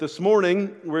This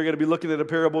morning, we're going to be looking at a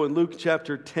parable in Luke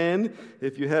chapter 10.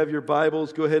 If you have your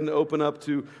Bibles, go ahead and open up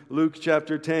to Luke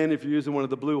chapter 10. If you're using one of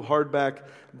the blue hardback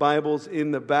Bibles in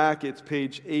the back, it's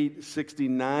page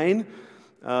 869.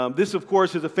 This, of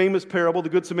course, is a famous parable. The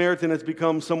Good Samaritan has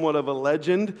become somewhat of a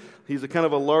legend. He's a kind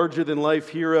of a larger-than-life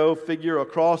hero figure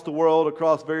across the world,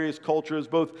 across various cultures,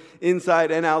 both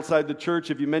inside and outside the church.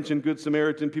 If you mention Good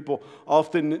Samaritan, people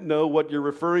often know what you're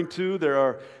referring to. There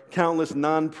are countless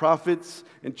nonprofits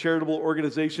and charitable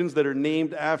organizations that are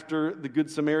named after the Good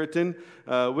Samaritan.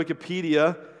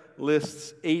 Wikipedia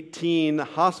lists 18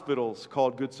 hospitals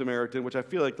called Good Samaritan, which I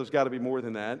feel like there's got to be more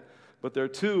than that. But there are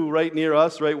two right near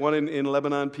us, right? One in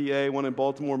Lebanon, PA, one in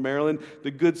Baltimore, Maryland.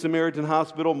 The Good Samaritan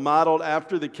Hospital, modeled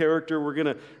after the character we're going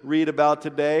to read about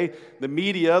today. The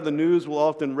media, the news, will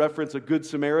often reference a Good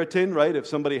Samaritan, right? If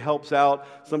somebody helps out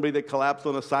somebody that collapsed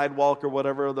on a sidewalk or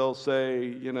whatever, they'll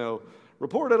say,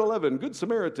 report at 11, Good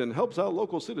Samaritan helps out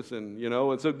local citizen,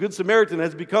 And so Good Samaritan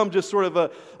has become just sort of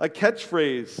a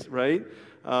catchphrase, right?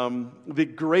 The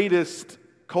greatest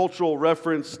cultural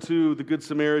reference to the Good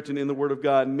Samaritan in the Word of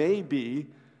God may be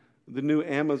the new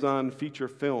Amazon feature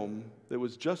film that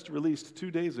was just released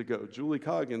 2 days ago. Julie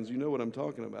Coggins, you know what I'm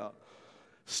talking about.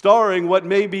 Starring what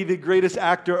may be the greatest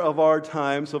actor of our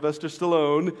time, Sylvester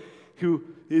Stallone, who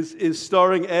is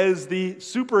starring as the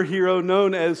superhero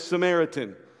known as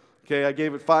Samaritan. Okay, I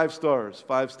gave it 5 stars,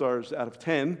 5 stars out of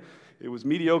 10. It was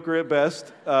mediocre at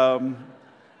best.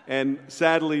 And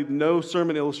sadly, no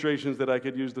sermon illustrations that I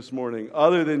could use this morning,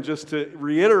 other than just to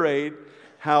reiterate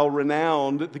how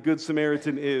renowned the Good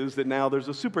Samaritan is, that now there's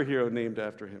a superhero named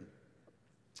after him.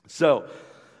 So,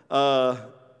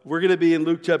 we're going to be in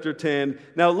Luke chapter 10.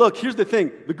 Now, look, here's the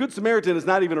thing. The Good Samaritan is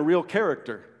not even a real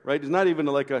character, right? He's not even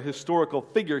like a historical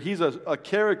figure. He's a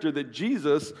character that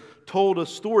Jesus told a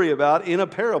story about in a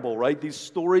parable, right? These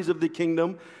stories of the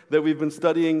kingdom that we've been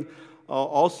studying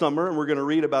all summer, and we're going to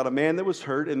read about a man that was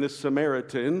hurt and this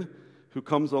Samaritan who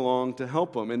comes along to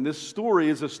help him. And this story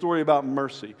is a story about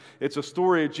mercy. It's a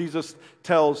story Jesus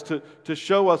tells to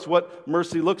show us what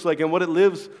mercy looks like and what it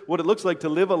looks like to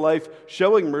live a life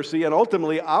showing mercy, and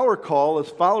ultimately our call as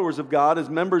followers of God, as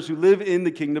members who live in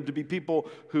the kingdom, to be people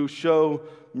who show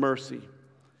mercy.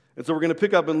 And so we're going to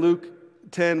pick up in Luke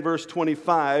 10, verse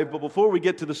 25, but before we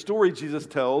get to the story Jesus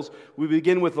tells, we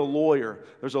begin with a lawyer.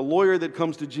 There's a lawyer that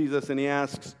comes to Jesus and he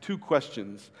asks 2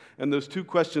 questions, and those 2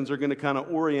 questions are going to kind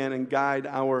of orient and guide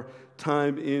our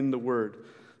time in the Word.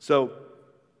 So,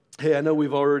 hey, I know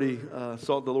we've already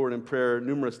sought the Lord in prayer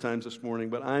numerous times this morning,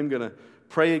 but I'm going to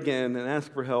pray again and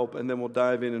ask for help, and then we'll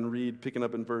dive in and read, picking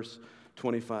up in verse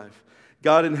 25.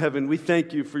 God in heaven, we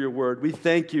thank you for your word. We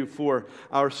thank you for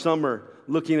our summer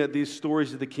looking at these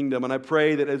stories of the kingdom. And I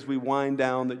pray that as we wind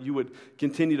down, that you would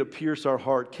continue to pierce our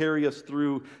heart, carry us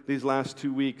through these last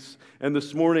 2 weeks. And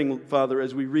this morning, Father,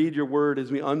 as we read your word,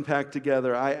 as we unpack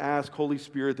together, I ask, Holy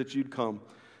Spirit, that you'd come,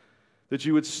 that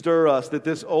you would stir us, that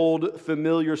this old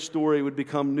familiar story would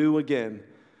become new again,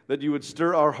 that you would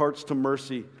stir our hearts to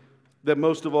mercy, that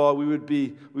most of all, we would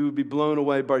be blown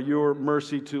away by your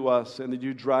mercy to us, and that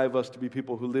you drive us to be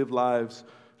people who live lives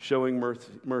showing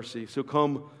mercy. So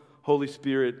come, Holy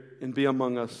Spirit, and be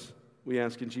among us, we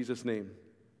ask in Jesus' name.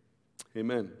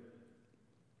 Amen.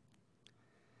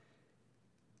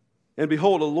 And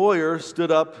behold, a lawyer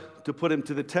stood up to put him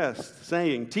to the test,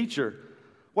 saying, Teacher,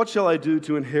 what shall I do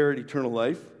to inherit eternal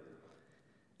life?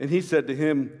 And he said to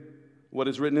him, What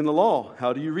is written in the law?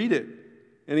 How do you read it?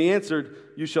 And he answered,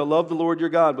 You shall love the Lord your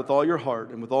God with all your heart,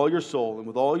 and with all your soul, and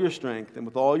with all your strength, and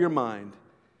with all your mind,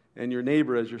 and your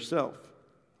neighbor as yourself.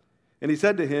 And he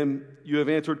said to him, You have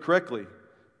answered correctly.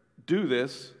 Do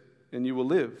this, and you will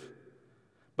live.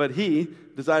 But he,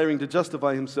 desiring to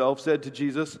justify himself, said to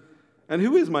Jesus, And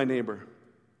who is my neighbor?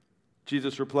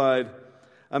 Jesus replied,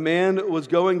 A man was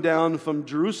going down from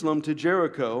Jerusalem to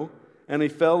Jericho, and he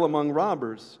fell among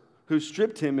robbers, who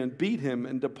stripped him and beat him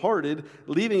and departed,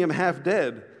 leaving him half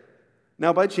dead.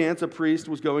 Now by chance a priest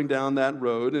was going down that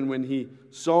road, and when he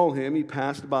saw him, he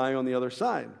passed by on the other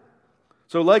side.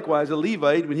 So likewise a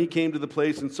Levite, when he came to the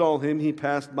place and saw him, he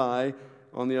passed by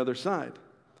on the other side.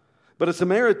 But a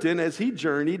Samaritan, as he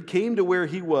journeyed, came to where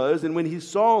he was, and when he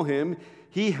saw him,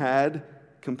 he had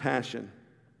compassion.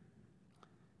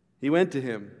 He went to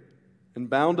him and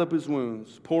bound up his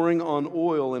wounds, pouring on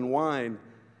oil and wine.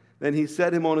 Then he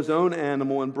set him on his own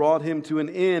animal and brought him to an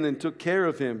inn and took care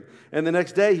of him. And the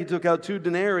next day he took out 2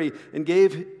 denarii and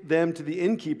gave them to the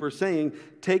innkeeper, saying,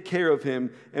 Take care of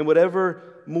him, and whatever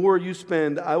more you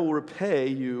spend, I will repay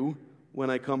you when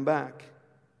I come back.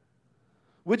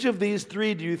 Which of these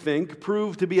 3 do you think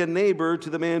proved to be a neighbor to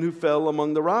the man who fell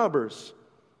among the robbers?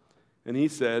 And he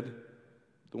said,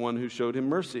 the one who showed him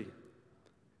mercy.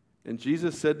 And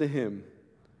Jesus said to him,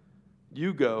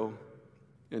 you go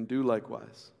and do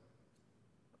likewise.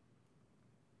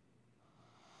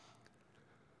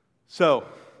 So,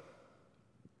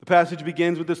 the passage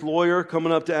begins with this lawyer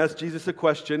coming up to ask Jesus a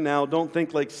question. Now, don't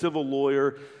think like civil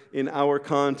lawyer in our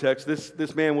context.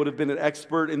 This man would have been an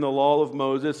expert in the law of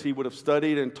Moses. He would have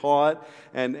studied and taught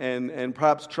and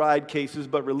perhaps tried cases,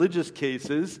 but religious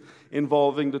cases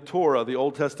involving the Torah, the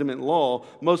Old Testament law.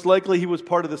 Most likely he was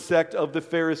part of the sect of the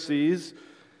Pharisees,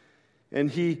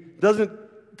 and he doesn't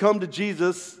come to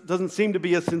Jesus, doesn't seem to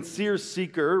be a sincere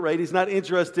seeker, right? He's not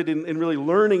interested in really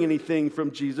learning anything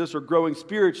from Jesus or growing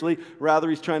spiritually. Rather,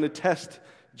 he's trying to test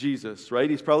Jesus, right?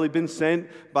 He's probably been sent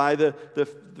by the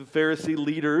Pharisee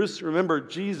leaders. Remember,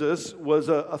 Jesus was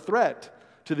a threat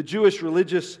to the Jewish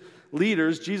religious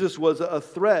leaders. Jesus was a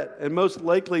threat, and most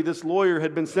likely this lawyer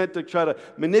had been sent to try to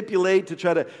manipulate, to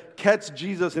try to catch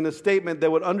Jesus in a statement that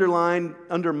would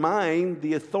undermine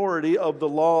the authority of the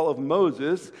law of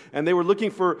Moses, and they were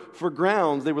looking for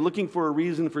grounds. They were looking for a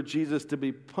reason for Jesus to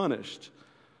be punished.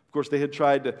 Of course, they had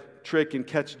tried to trick and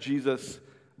catch Jesus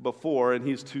before, and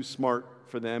he's too smart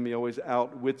for them. He always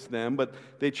outwits them. But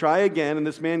they try again, and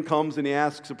this man comes and he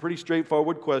asks a pretty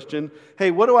straightforward question.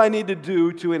 Hey, what do I need to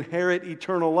do to inherit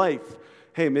eternal life?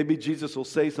 Hey, maybe Jesus will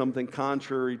say something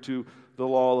contrary to the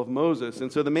law of Moses. And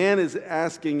so the man is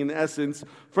asking, in essence,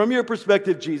 from your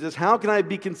perspective, Jesus, how can I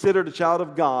be considered a child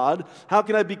of God? How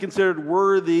can I be considered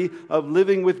worthy of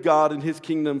living with God in His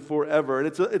kingdom forever? And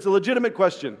it's a legitimate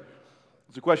question.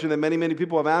 It's a question that many, many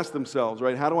people have asked themselves,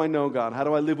 right? How do I know God? How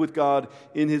do I live with God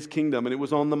in His kingdom? And it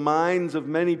was on the minds of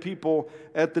many people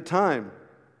at the time.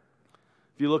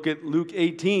 If you look at Luke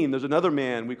 18, there's another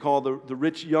man we call the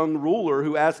rich young ruler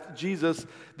who asked Jesus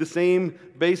the same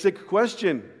basic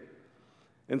question.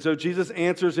 And so Jesus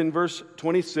answers in verse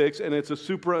 26, and it's a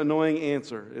super annoying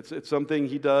answer. It's something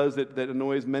He does that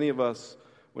annoys many of us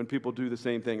when people do the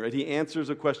same thing, right? He answers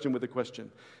a question with a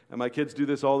question. And my kids do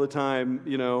this all the time,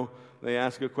 They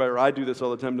ask a question, or I do this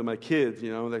all the time to my kids,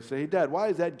 They say, hey, Dad, why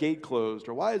is that gate closed?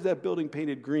 Or why is that building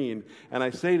painted green? And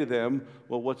I say to them,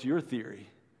 well, what's your theory?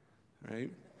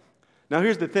 Right? Now,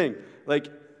 here's the thing. Like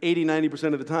 80,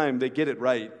 90% of the time, they get it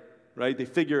right? They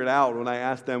figure it out when I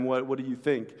ask them, what do you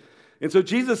think? And so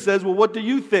Jesus says, well, what do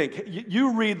you think?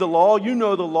 You read the law. You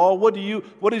know the law.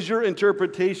 What is your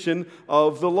interpretation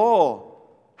of the law?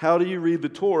 How do you read the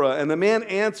Torah? And the man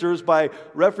answers by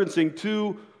referencing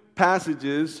two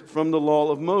passages from the law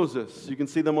of Moses. You can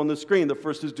see them on the screen. The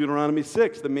first is Deuteronomy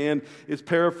 6. The man is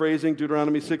paraphrasing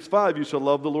Deuteronomy 6:5. You shall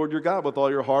love the Lord your God with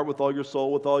all your heart, with all your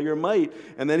soul, with all your might.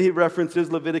 And then he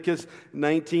references Leviticus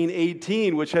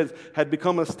 19:18, which had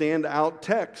become a standout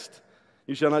text.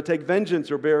 You shall not take vengeance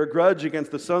or bear a grudge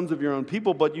against the sons of your own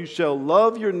people, but you shall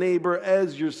love your neighbor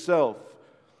as yourself.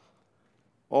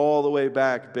 All the way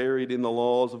back, buried in the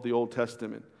laws of the Old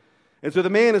Testament. And so the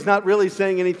man is not really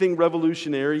saying anything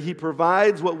revolutionary. He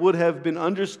provides what would have been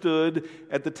understood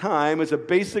at the time as a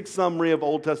basic summary of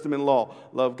Old Testament law.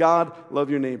 Love God, love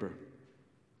your neighbor.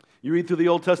 You read through the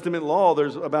Old Testament law,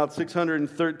 there's about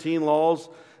 613 laws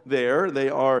there. They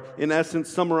are, in essence,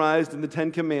 summarized in the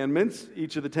Ten Commandments.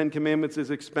 Each of the Ten Commandments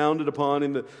is expounded upon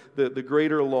in the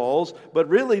greater laws. But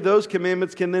really, those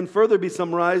commandments can then further be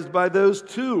summarized by those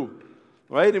two.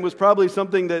 Right? It was probably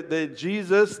something that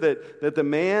Jesus, that the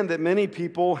man, that many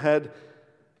people had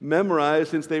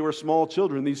memorized since they were small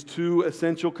children. These two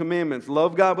essential commandments.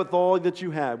 Love God with all that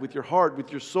you have, with your heart,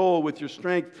 with your soul, with your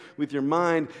strength, with your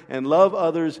mind, and love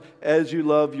others as you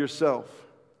love yourself.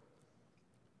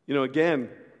 Again,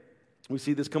 we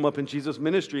see this come up in Jesus'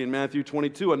 ministry in Matthew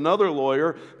 22. Another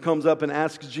lawyer comes up and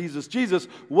asks Jesus,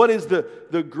 what is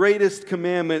the greatest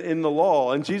commandment in the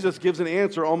law? And Jesus gives an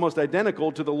answer almost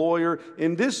identical to the lawyer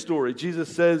in this story. Jesus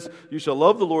says, you shall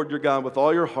love the Lord your God with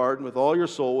all your heart and with all your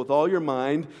soul, with all your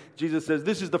mind. Jesus says,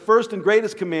 this is the first and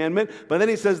greatest commandment, but then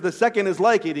he says the second is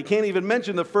like it. He can't even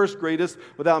mention the first greatest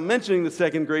without mentioning the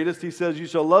second greatest. He says, you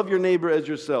shall love your neighbor as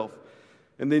yourself.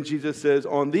 And then Jesus says,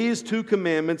 on these two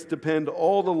commandments depend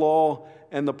all the law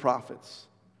and the prophets.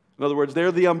 In other words,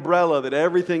 they're the umbrella that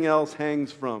everything else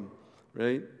hangs from,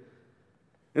 right?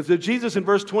 And so Jesus in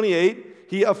verse 28,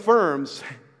 he affirms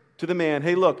to the man,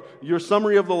 hey, look, your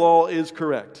summary of the law is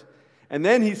correct. And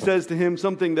then he says to him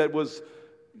something that was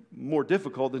more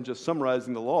difficult than just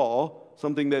summarizing the law,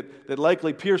 something that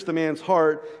likely pierced the man's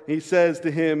heart. He says to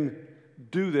him,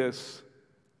 do this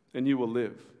and you will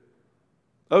live.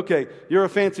 Okay, you're a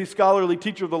fancy scholarly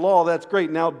teacher of the law. That's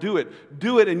great. Now do it.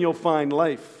 Do it and you'll find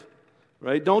life.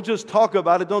 Right? Don't just talk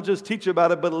about it. Don't just teach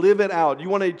about it, but live it out. You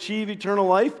want to achieve eternal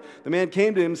life? The man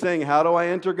came to him saying, how do I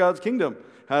enter God's kingdom?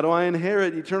 How do I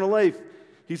inherit eternal life?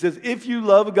 He says, if you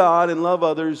love God and love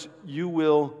others, you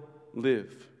will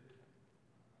live.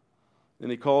 And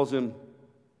he calls him,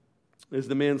 as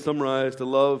the man summarized, to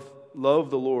love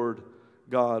the Lord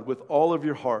God with all of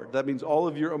your heart. That means all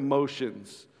of your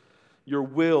emotions, your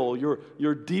will,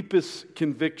 your deepest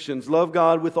convictions. Love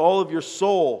God with all of your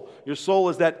soul. Your soul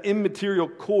is that immaterial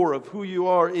core of who you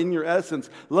are in your essence.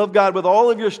 Love God with all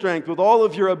of your strength, with all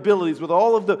of your abilities, with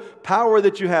all of the power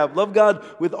that you have. Love God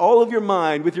with all of your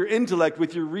mind, with your intellect,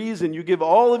 with your reason. You give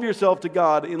all of yourself to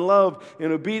God in love,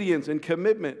 in obedience, and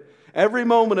commitment. Every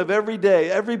moment of every day,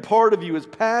 every part of you is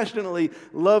passionately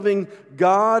loving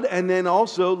God and then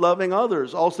also loving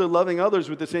others. Also loving others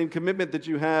with the same commitment that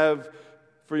you have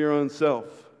for your own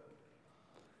self.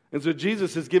 And so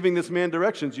Jesus is giving this man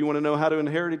directions. You want to know how to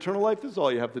inherit eternal life? This is all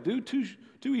you have to do.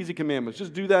 Two easy commandments.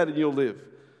 Just do that and you'll live.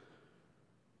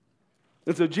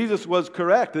 And so Jesus was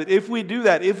correct that if we do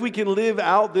that, if we can live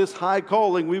out this high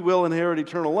calling, we will inherit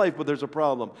eternal life. But there's a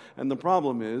problem. And the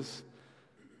problem is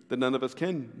that none of us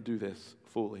can do this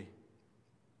fully.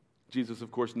 Jesus,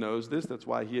 of course, knows this. That's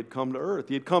why he had come to earth.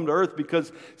 He had come to earth because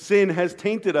sin has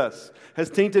tainted us, has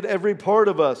tainted every part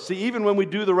of us. See, even when we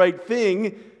do the right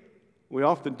thing, we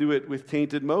often do it with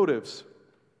tainted motives.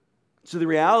 So the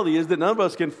reality is that none of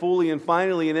us can fully and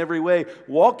finally in every way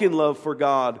walk in love for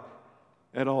God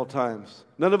at all times.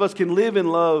 None of us can live in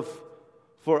love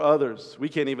for others. We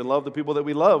can't even love the people that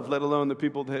we love, let alone the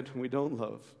people that we don't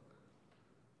love.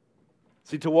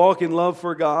 See, to walk in love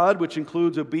for God, which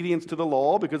includes obedience to the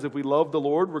law, because if we love the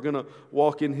Lord, we're going to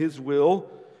walk in His will.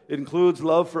 It includes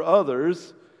love for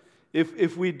others.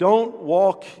 If we don't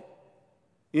walk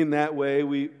in that way,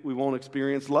 we won't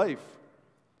experience life.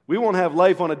 We won't have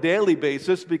life on a daily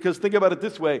basis because think about it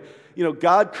this way. You know,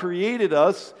 God created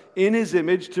us in His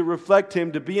image to reflect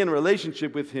Him, to be in a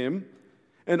relationship with Him.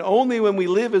 And only when we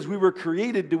live as we were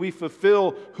created do we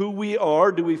fulfill who we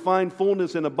are, do we find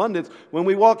fullness and abundance. When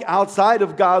we walk outside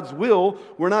of God's will,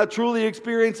 we're not truly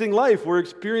experiencing life. We're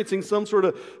experiencing some sort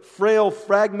of frail,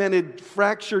 fragmented,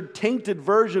 fractured, tainted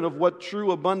version of what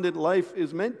true abundant life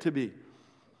is meant to be.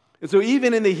 And so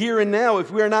even in the here and now,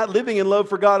 if we are not living in love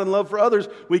for God and love for others,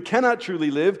 we cannot truly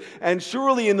live. And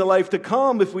surely in the life to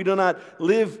come, if we do not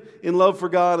live in love for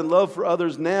God and love for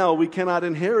others now, we cannot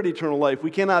inherit eternal life.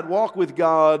 We cannot walk with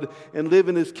God and live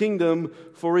in His kingdom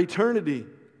for eternity.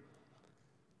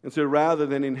 And so rather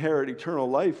than inherit eternal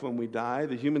life when we die,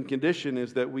 the human condition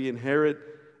is that we inherit,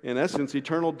 in essence,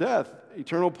 eternal death,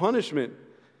 eternal punishment.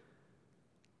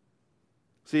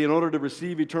 See, in order to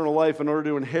receive eternal life, in order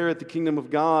to inherit the kingdom of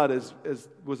God, as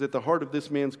was at the heart of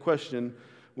this man's question,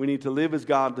 we need to live as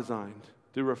God designed,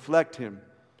 to reflect Him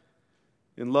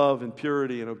in love and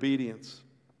purity and obedience.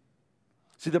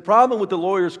 See, the problem with the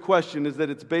lawyer's question is that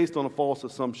it's based on a false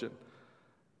assumption.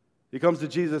 He comes to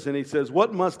Jesus and he says,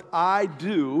 "What must I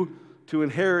do to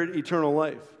inherit eternal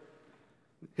life?"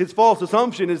 His false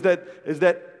assumption is that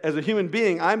as a human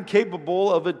being, I'm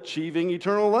capable of achieving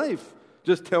eternal life.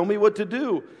 Just tell me what to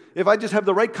do. If I just have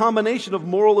the right combination of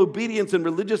moral obedience and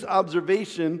religious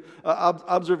observation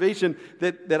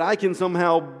that I can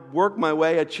somehow work my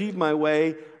way, achieve my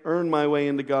way, earn my way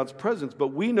into God's presence. But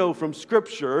we know from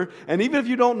Scripture, and even if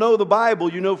you don't know the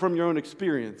Bible, you know from your own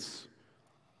experience,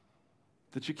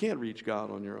 that you can't reach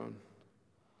God on your own.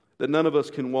 That none of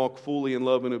us can walk fully in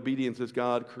love and obedience as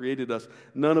God created us.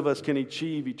 None of us can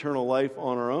achieve eternal life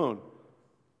on our own.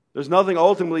 There's nothing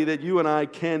ultimately that you and I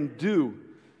can do.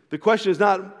 The question is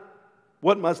not,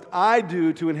 what must I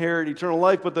do to inherit eternal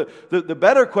life? But the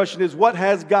better question is, what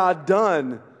has God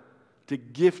done to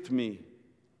gift me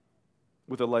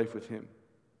with a life with Him?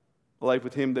 A life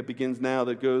with Him that begins now,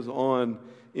 that goes on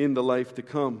in the life to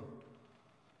come.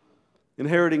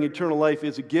 Inheriting eternal life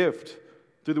is a gift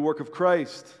through the work of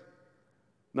Christ,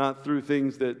 not through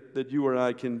things that you or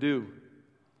I can do.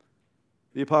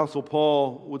 The Apostle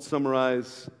Paul would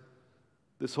summarize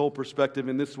this whole perspective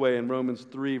in this way in Romans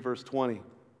 3, verse 20.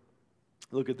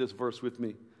 Look at this verse with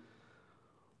me.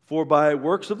 "For by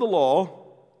works of the law,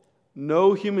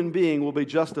 no human being will be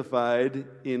justified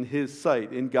in his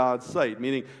sight," in God's sight.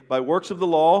 Meaning, by works of the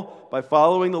law, by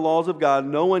following the laws of God,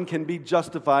 no one can be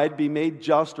justified, be made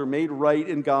just or made right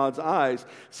in God's eyes,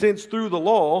 since through the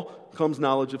law comes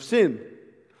knowledge of sin.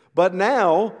 But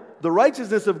now, the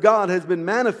righteousness of God has been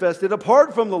manifested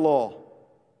apart from the law,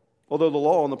 although the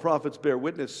law and the prophets bear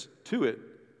witness to it.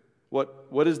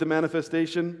 What is the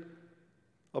manifestation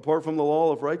apart from the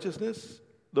law of righteousness?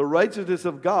 The righteousness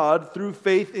of God through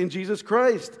faith in Jesus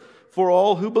Christ for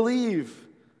all who believe.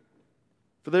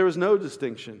 For there is no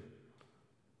distinction.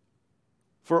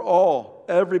 For all,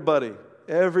 everybody,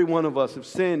 Every one of us have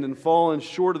sinned and fallen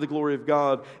short of the glory of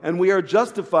God. And we are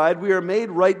justified. We are made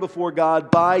right before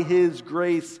God by His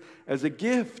grace as a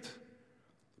gift.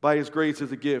 By His grace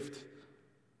as a gift.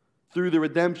 Through the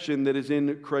redemption that is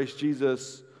in Christ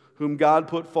Jesus, whom God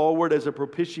put forward as a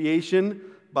propitiation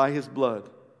by His blood,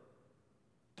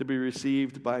 to be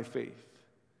received by faith.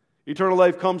 Eternal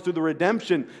life comes through the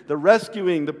redemption, the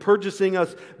rescuing, the purchasing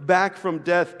us back from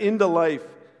death into life.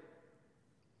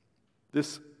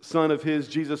 This Son of His,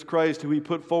 Jesus Christ, who He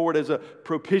put forward as a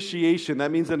propitiation.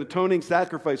 That means an atoning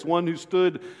sacrifice. One who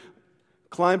stood,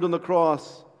 climbed on the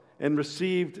cross, and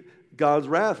received God's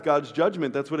wrath, God's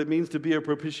judgment. That's what it means to be a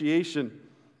propitiation.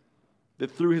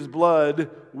 That through His blood,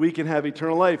 we can have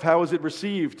eternal life. How is it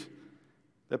received?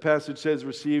 That passage says,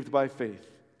 received by faith.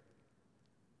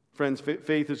 Friends,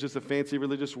 faith is just a fancy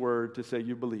religious word to say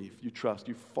you believe, you trust,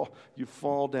 you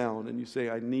fall down and you say,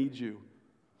 I need you.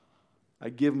 I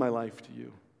give my life to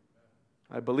you.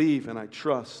 I believe and I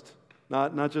trust,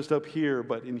 not just up here,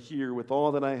 but in here with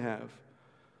all that I have.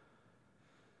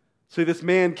 So this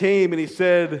man came and he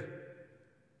said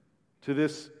to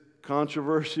this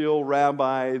controversial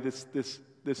rabbi, this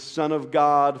Son of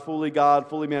God,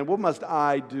 fully man, what must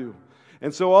I do?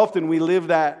 And so often we live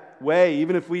that way,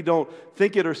 even if we don't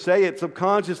think it or say it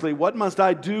subconsciously. What must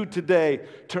I do today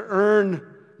to earn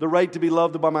the right to be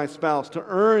loved by my spouse, to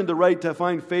earn the right to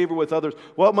find favor with others?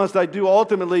 What must I do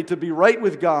ultimately to be right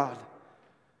with God?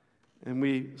 And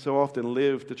we so often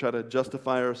live to try to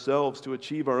justify ourselves, to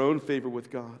achieve our own favor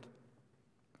with God.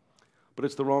 But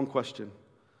it's the wrong question.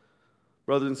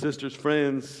 Brothers and sisters,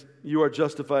 friends, you are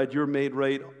justified, you're made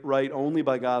right only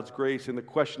by God's grace. And the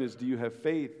question is, do you have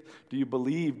faith? Do you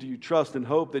believe? Do you trust and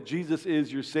hope that Jesus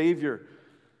is your Savior?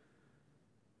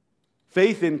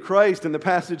 Faith in Christ, and the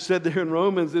passage said there in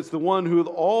Romans, it's the one who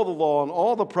all the law and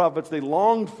all the prophets, they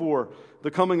longed for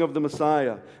the coming of the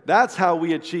Messiah. That's how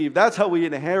we achieve, that's how we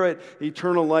inherit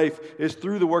eternal life, is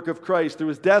through the work of Christ, through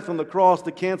His death on the cross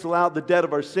to cancel out the debt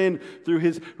of our sin, through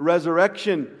His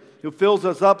resurrection, who fills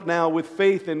us up now with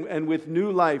faith and with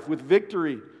new life, with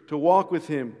victory to walk with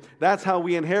Him. That's how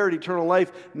we inherit eternal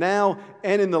life now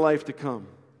and in the life to come.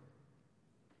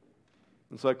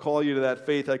 And so I call you to that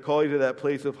faith. I call you to that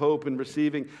place of hope in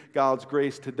receiving God's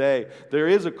grace today. There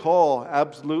is a call,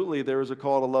 absolutely, there is a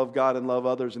call to love God and love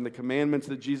others. And the commandments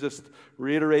that Jesus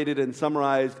reiterated and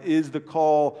summarized is the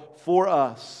call for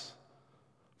us,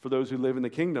 for those who live in the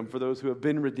kingdom, for those who have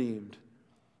been redeemed.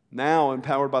 Now,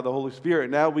 empowered by the Holy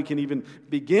Spirit, now we can even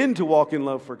begin to walk in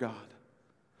love for God.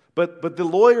 But the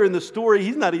lawyer in the story,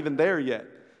 he's not even there yet.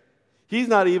 He's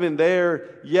not even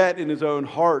there yet in his own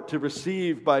heart to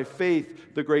receive by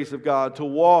faith the grace of God, to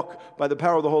walk by the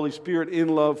power of the Holy Spirit in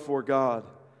love for God.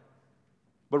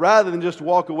 But rather than just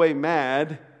walk away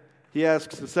mad, he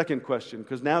asks the second question,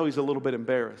 because now he's a little bit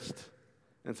embarrassed.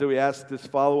 And so he asks this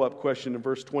follow-up question in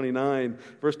verse 29.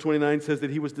 Verse 29 says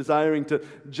that he was desiring to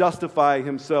justify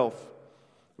himself,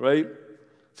 right?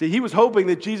 See, he was hoping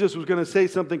that Jesus was going to say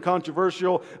something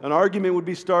controversial, an argument would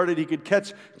be started, he could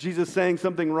catch Jesus saying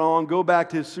something wrong, go back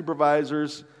to his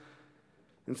supervisors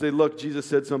and say, look, Jesus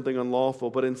said something unlawful.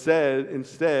 But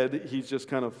instead, he's just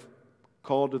kind of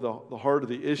called to the heart of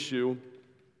the issue.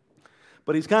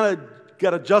 But he's kind of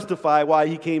got to justify why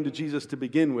he came to Jesus to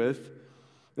begin with.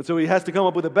 And so he has to come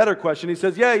up with a better question. He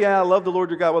says, yeah, love the Lord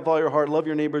your God with all your heart, love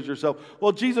your neighbor as yourself.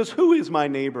 Well, Jesus, who is my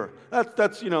neighbor?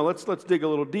 That's let's dig a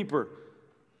little deeper.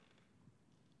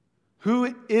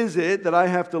 Who is it that I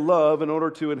have to love in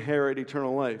order to inherit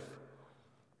eternal life?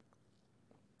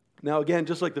 Now, again,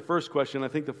 just like the first question, I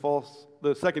think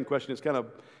the second question is kind of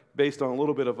based on a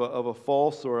little bit of a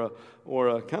false or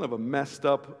a kind of a messed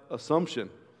up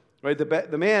assumption, right?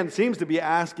 The man seems to be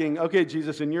asking, okay,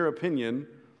 Jesus, in your opinion,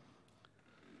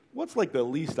 what's like the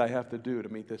least I have to do to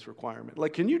meet this requirement?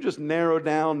 Like, can you just narrow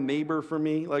down neighbor for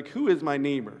me? Like, who is my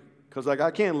neighbor? Because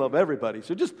I can't love everybody.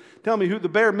 So just tell me who the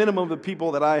bare minimum of the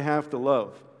people that I have to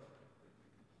love.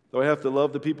 Do I have to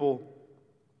love the people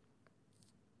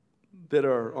that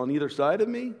are on either side of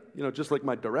me? Just like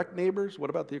my direct neighbors? What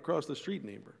about the across the street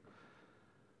neighbor?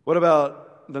 What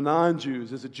about the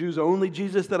non-Jews? Is it Jews only,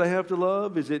 Jesus, that I have to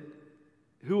love? Is it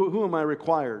who am I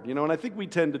required? And I think we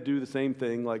tend to do the same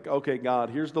thing. Like, okay, God,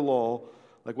 here's the law.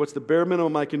 Like, what's the bare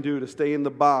minimum I can do to stay in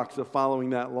the box of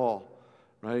following that law,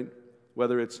 right?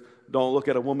 Whether it's don't look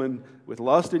at a woman with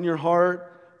lust in your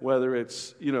heart, whether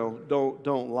it's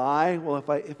don't lie. Well,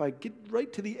 if I get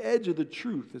right to the edge of the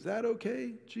truth, is that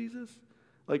okay, Jesus?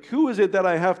 Like, who is it that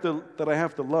I have to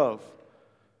love?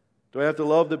 Do I have to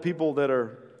love the people that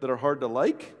are hard to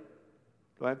like?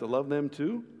 Do I have to love them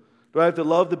too? Do I have to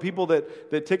love the people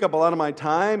that take up a lot of my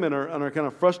time and are kind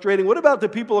of frustrating? What about the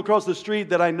people across the street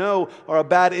that I know are a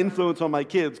bad influence on my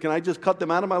kids? Can I just cut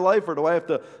them out of my life, or do I have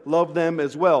to love them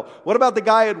as well? What about the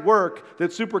guy at work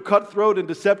that's super cutthroat and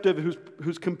deceptive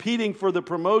who's competing for the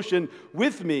promotion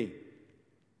with me?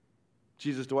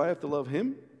 Jesus, do I have to love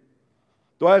him?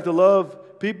 Do I have to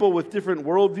love people with different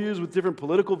worldviews, with different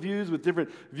political views, with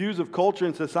different views of culture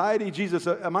and society? Jesus,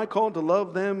 am I called to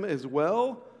love them as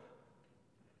well?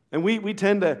 And we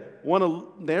tend to want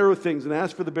to narrow things and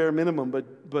ask for the bare minimum,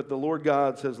 but the Lord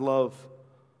God says love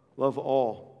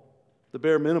all. The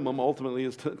bare minimum ultimately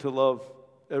is to love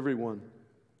everyone.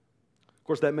 Of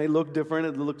course, that may look different.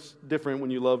 It looks different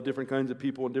when you love different kinds of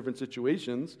people in different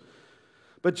situations.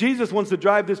 But Jesus wants to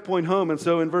drive this point home, and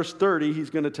so in verse 30, he's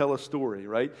going to tell a story,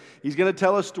 right? He's going to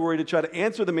tell a story to try to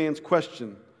answer the man's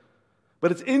question.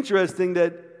 But it's interesting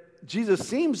that Jesus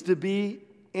seems to be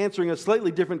answering a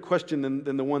slightly different question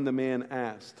than the one the man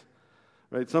asked.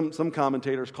 Right? Some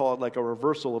commentators call it like a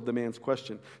reversal of the man's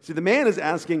question. See, the man is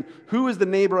asking, who is the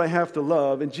neighbor I have to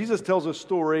love? And Jesus tells a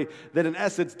story that in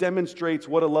essence demonstrates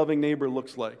what a loving neighbor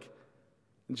looks like.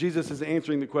 And Jesus is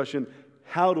answering the question,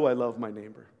 how do I love my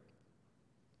neighbor?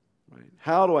 Right?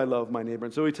 How do I love my neighbor?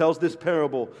 And so he tells this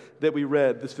parable that we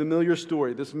read, this familiar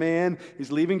story. This man,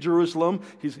 he's leaving Jerusalem.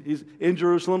 He's in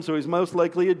Jerusalem, so he's most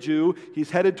likely a Jew. He's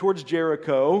headed towards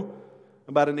Jericho,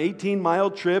 about an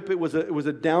 18-mile trip. It was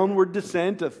a downward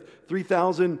descent, a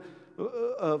 3,000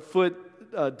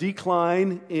 foot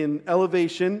decline in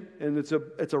elevation, and it's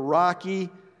a rocky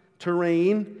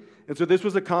terrain. And so this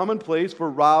was a common place for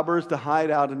robbers to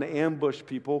hide out and to ambush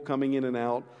people coming in and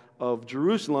out of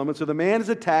Jerusalem. And so the man is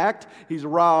attacked, he's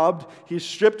robbed, he's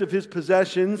stripped of his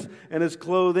possessions and his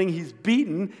clothing, he's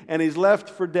beaten, and he's left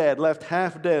for dead, left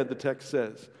half dead, the text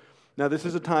says. Now this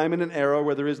is a time and an era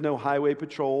where there is no highway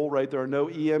patrol, right? There are no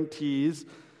EMTs.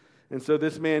 And so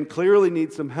this man clearly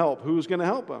needs some help. Who's going to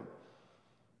help him?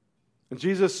 And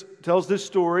Jesus tells this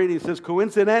story, and he says,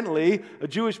 coincidentally, a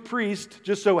Jewish priest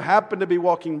just so happened to be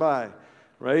walking by,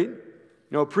 right?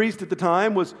 You know, a priest at the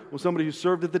time was somebody who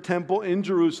served at the temple in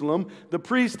Jerusalem. The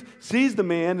priest sees the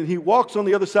man, and he walks on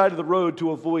the other side of the road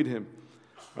to avoid him.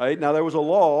 Right? Now, there was a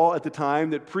law at the time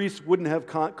that priests couldn't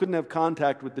have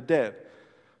contact with the dead.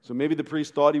 So maybe the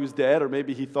priest thought he was dead, or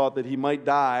maybe he thought that he might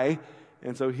die.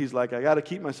 And so he's like, I got to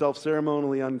keep myself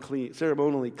ceremonially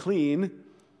clean,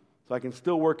 so I can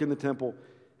still work in the temple.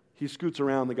 He scoots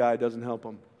around the guy, doesn't help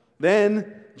him.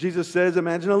 Then Jesus says,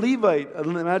 imagine a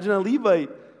Levite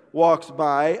walks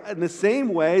by. In the same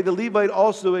way, the Levite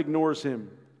also ignores him.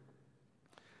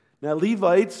 Now,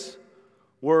 Levites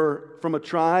were from a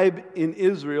tribe in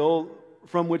Israel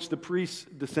from which the priests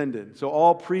descended. So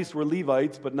all priests were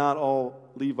Levites, but not all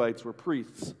Levites were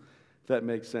priests, if that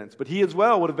makes sense. But he as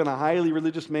well would have been a highly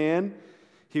religious man.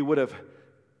 He would have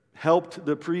helped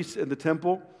the priests in the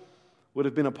temple, would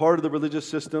have been a part of the religious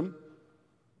system.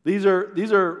 These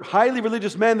are highly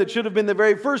religious men that should have been the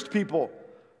very first people,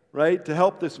 right, to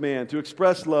help this man, to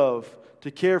express love,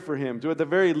 to care for him, to at the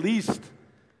very least,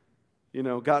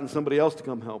 gotten somebody else to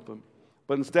come help him.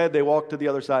 But instead, they walk to the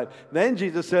other side. Then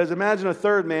Jesus says, imagine a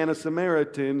third man, a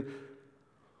Samaritan,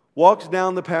 walks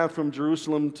down the path from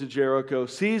Jerusalem to Jericho,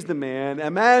 sees the man.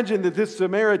 Imagine that this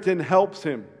Samaritan helps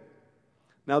him.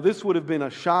 Now, this would have been a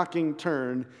shocking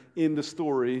turn in the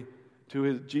story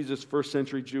to Jesus' first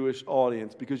century Jewish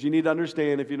audience, because you need to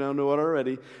understand, if you don't know it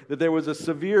already, that there was a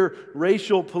severe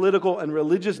racial, political, and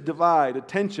religious divide, a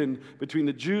tension between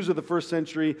the Jews of the first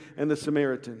century and the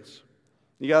Samaritans.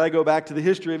 You got to go back to the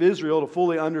history of Israel to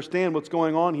fully understand what's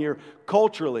going on here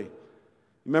culturally.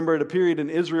 Remember, at a period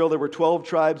in Israel, there were 12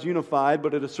 tribes unified,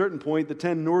 but at a certain point, the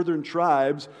 10 northern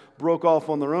tribes broke off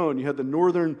on their own. You had the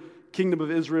northern kingdom of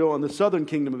Israel and the southern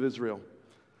kingdom of Israel.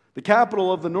 The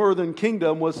capital of the northern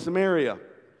kingdom was Samaria.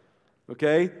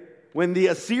 Okay? When the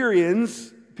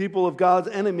Assyrians, people of God's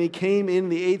enemy, came in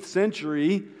the 8th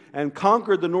century and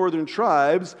conquered the northern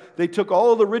tribes, they took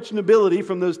all of the rich nobility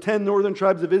from those 10 northern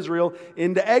tribes of Israel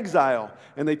into exile.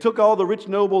 And they took all the rich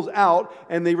nobles out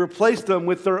and they replaced them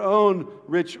with their own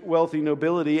rich, wealthy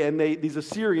nobility. And these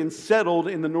Assyrians settled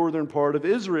in the northern part of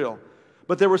Israel.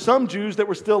 But there were some Jews that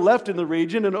were still left in the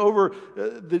region, and over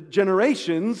the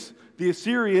generations, the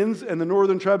Assyrians and the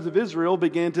northern tribes of Israel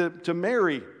began to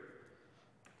marry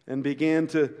and began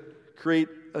to create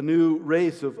a new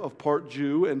race of part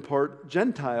Jew and part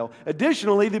Gentile.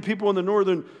 Additionally, the people in the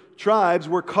northern tribes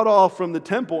were cut off from the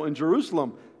temple in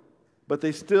Jerusalem, but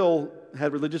they still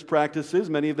had religious practices.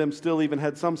 Many of them still even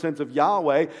had some sense of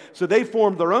Yahweh. So they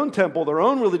formed their own temple, their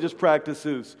own religious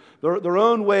practices, their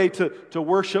own way to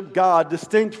worship God,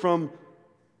 distinct from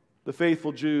the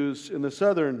faithful Jews in the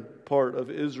southern part of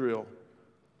Israel.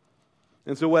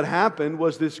 And so what happened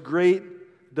was this great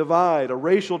divide, a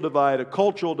racial divide, a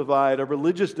cultural divide, a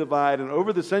religious divide. And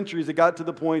over the centuries, it got to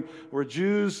the point where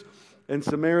Jews and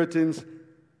Samaritans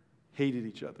hated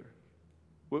each other,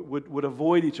 would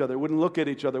avoid each other, wouldn't look at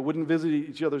each other, wouldn't visit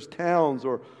each other's towns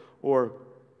or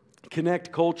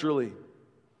connect culturally.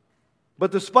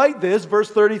 But despite this,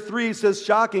 verse 33 says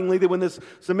shockingly that when this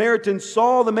Samaritan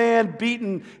saw the man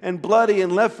beaten and bloody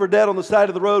and left for dead on the side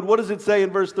of the road, what does it say in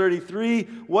verse 33?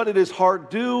 What did his heart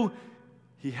do?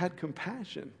 He had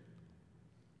compassion.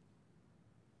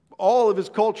 All of his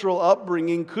cultural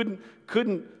upbringing couldn't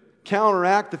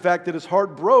counteract the fact that his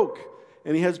heart broke.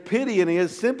 And he has pity and he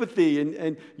has sympathy.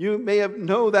 And you may have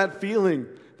know that feeling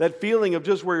of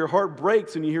just where your heart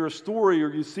breaks and you hear a story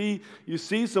or you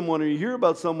see someone or you hear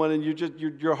about someone and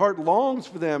your heart longs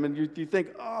for them and you think,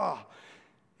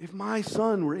 if my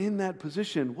son were in that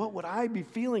position, what would I be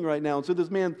feeling right now? And so this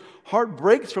man's heart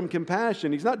breaks from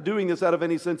compassion. He's not doing this out of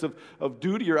any sense of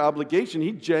duty or obligation.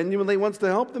 He genuinely wants to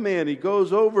help the man. He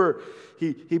goes over,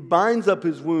 he binds up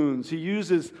his wounds. He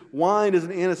uses wine as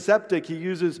an antiseptic. He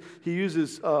uses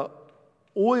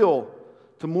oil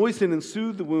to moisten and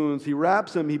soothe the wounds. He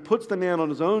wraps him. He puts the man on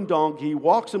his own donkey. He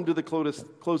walks him to the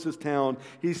closest town.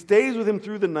 He stays with him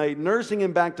through the night, nursing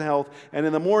him back to health. And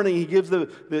in the morning, he gives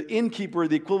the innkeeper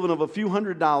the equivalent of a few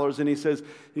 $100s. And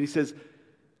he says,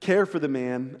 care for the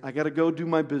man. I got to go do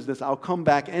my business. I'll come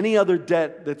back. Any other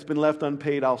debt that's been left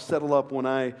unpaid, I'll settle up when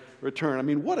I return. I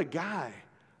mean, what a guy,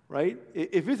 right?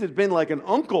 If this had been like an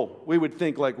uncle, we would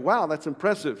think like, wow, that's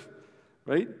impressive,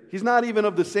 right? He's not even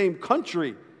of the same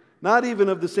country. Not even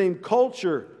of the same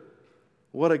culture.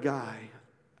 What a guy.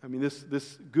 I mean,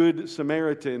 this good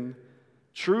Samaritan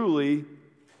truly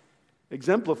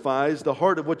exemplifies the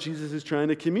heart of what Jesus is trying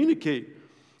to communicate.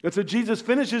 And so Jesus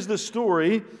finishes the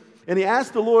story, and he asks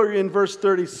the lawyer in verse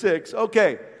 36,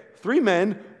 okay, 3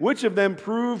 men, which of them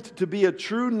proved to be a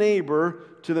true neighbor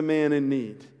to the man in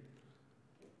need?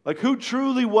 Like, who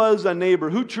truly was a neighbor?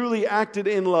 Who truly acted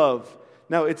in love?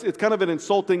 Now, it's kind of an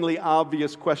insultingly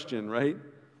obvious question, right?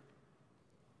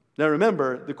 Now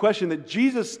remember, the question that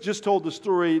Jesus just told the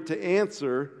story to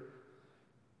answer,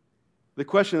 the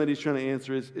question that he's trying to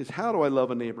answer is how do I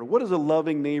love a neighbor? What does a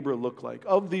loving neighbor look like?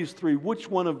 Of these 3, which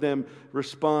one of them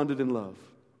responded in love?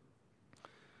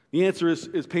 The answer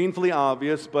is painfully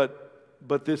obvious,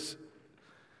 but this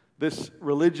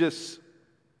religious,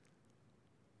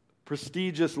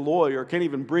 prestigious lawyer can't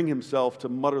even bring himself to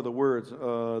mutter the words,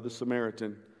 the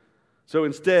Samaritan. So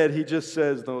instead, he just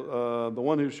says, the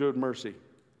one who showed mercy.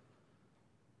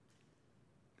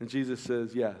 And Jesus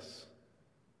says, yes.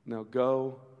 Now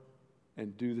go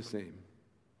and do the same.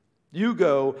 You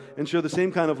go and show the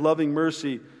same kind of loving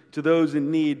mercy to those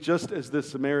in need, just as this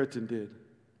Samaritan did.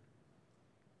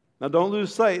 Now don't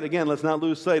lose sight, again, let's not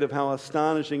lose sight of how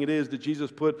astonishing it is that Jesus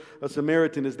put a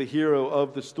Samaritan as the hero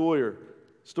of the story.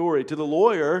 To the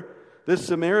lawyer, this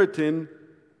Samaritan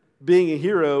being a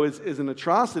hero is an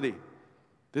atrocity.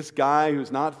 This guy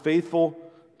who's not faithful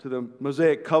to the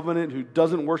Mosaic covenant, who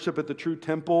doesn't worship at the true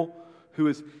temple, who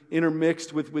is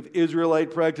intermixed with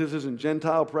Israelite practices and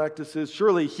Gentile practices.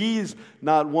 Surely he's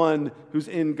not one who's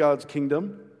in God's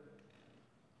kingdom.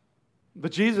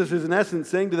 But Jesus is in essence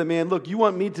saying to the man, look, you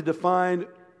want me to define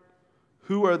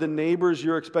who are the neighbors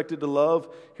you're expected to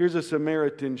love? Here's a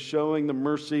Samaritan showing the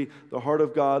mercy, the heart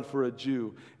of God for a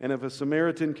Jew. And if a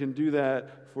Samaritan can do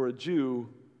that for a Jew,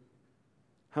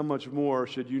 how much more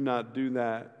should you not do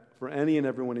that for any and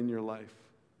everyone in your life?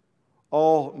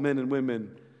 All men and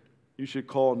women you should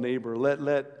call neighbor.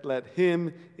 Let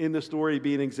him in the story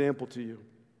be an example to you.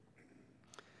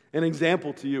 An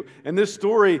example to you. And this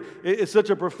story is such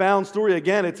a profound story.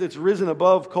 Again, it's risen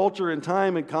above culture and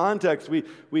time and context.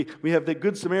 We have the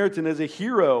Good Samaritan as a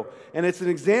hero, and it's an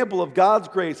example of God's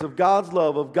grace, of God's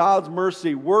love, of God's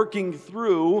mercy working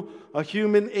through a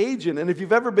human agent. And if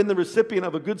you've ever been the recipient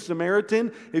of a Good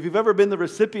Samaritan, if you've ever been the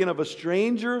recipient of a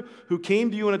stranger who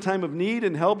came to you in a time of need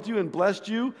and helped you and blessed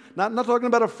you, not talking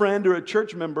about a friend or a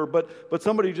church member, but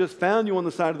somebody who just found you on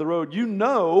the side of the road, you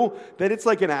know that it's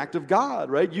like an act of God,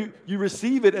 right? You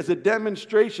receive it as a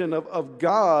demonstration of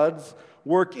God's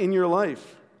work in your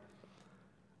life.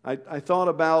 I thought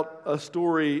about a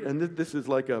story, and this is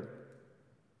like a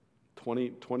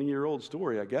 20-year-old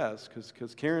story, I guess,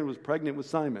 because Karen was pregnant with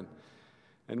Simon.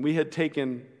 And we had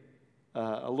taken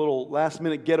a little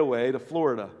last-minute getaway to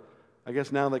Florida. I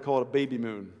guess now they call it a baby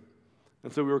moon.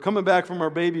 And so we were coming back from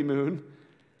our baby moon,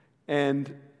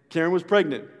 and Karen was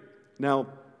pregnant. Now,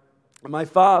 my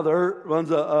father runs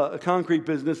a concrete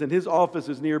business, and his office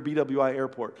is near BWI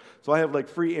Airport. So I have like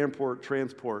free airport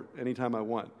transport anytime I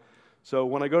want. So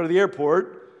when I go to the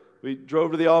airport, we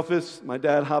drove to the office, my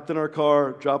dad hopped in our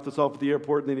car, dropped us off at the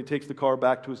airport, and then he takes the car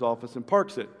back to his office and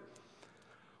parks it.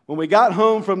 When we got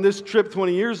home from this trip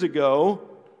 20 years ago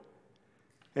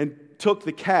and took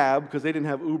the cab, because they didn't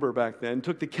have Uber back then,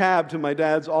 took the cab to my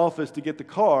dad's office to get the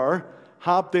car,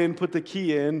 hopped in, put the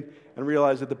key in, and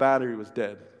realized that the battery was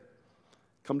dead.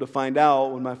 Come to find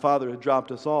out, when my father had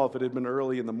dropped us off, it had been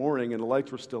early in the morning and the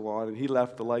lights were still on, and he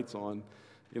left the lights on,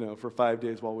 for 5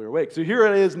 days while we were awake. So here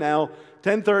it is now,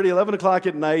 10:30, 11 o'clock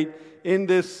at night, in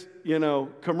this,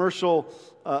 commercial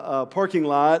parking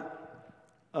lot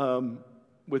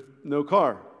with no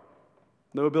car,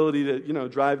 no ability to,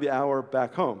 drive the hour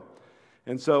back home.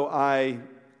 And so I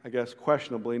guess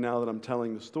questionably, now that I'm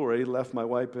telling the story, left my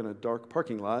wife in a dark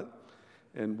parking lot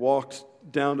and walked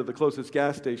down to the closest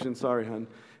gas station, sorry, hon,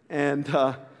 and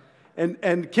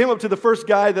came up to the first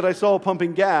guy that I saw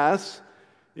pumping gas,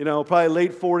 probably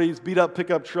late 40s, beat up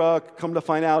pickup truck. Come to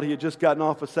find out he had just gotten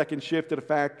off a second shift at a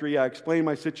factory. I explained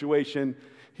my situation.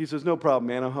 He says, "No problem,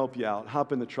 man, I'll help you out.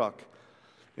 Hop in the truck."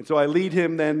 And so I lead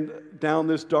him then down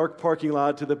this dark parking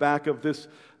lot to the back of this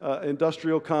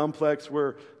industrial complex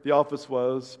where the office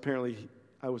was. Apparently,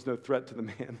 I was no threat to the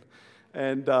man.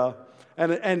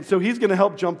 And so he's going to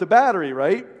help jump the battery,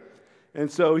 right? And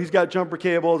so he's got jumper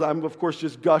cables. I'm, of course,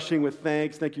 just gushing with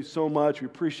thanks. Thank you so much. We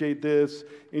appreciate this.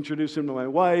 Introduce him to my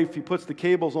wife. He puts the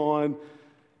cables on,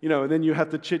 and then you have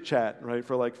to chit-chat, right,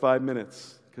 for like 5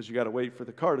 minutes because you got to wait for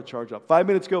the car to charge up. 5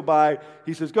 minutes go by.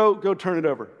 He says, go turn it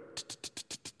over.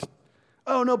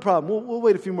 Oh, no problem. We'll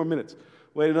wait a few more minutes.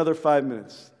 Wait another 5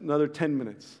 minutes, another 10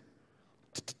 minutes.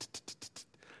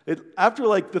 After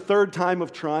like the third time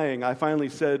of trying, I finally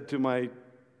said to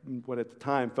what at the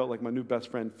time felt like my new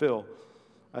best friend, Phil.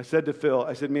 I said to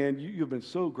Phil, "Man, you've been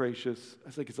so gracious." I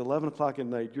said, "It's 11 o'clock at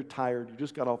night. You're tired. You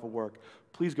just got off of work.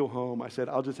 Please go home." I said,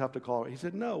 "I'll just have to call her." He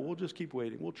said, "No, we'll just keep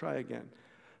waiting. We'll try again."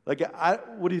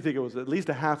 What do you think it was? At least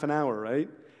a half an hour, right?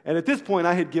 And at this point,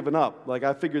 I had given up.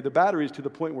 I figured the battery's to the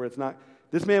point where it's not.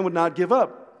 This man would not give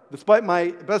up, despite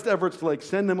my best efforts to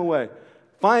send him away.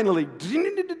 Finally,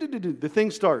 the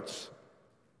thing starts.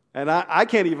 And I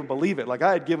can't even believe it.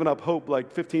 I had given up hope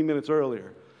 15 minutes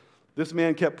earlier. This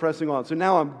man kept pressing on. So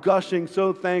now I'm gushing,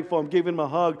 so thankful. I'm giving him a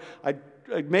hug. I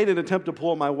made an attempt to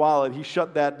pull out my wallet. He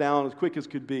shut that down as quick as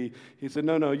could be. He said,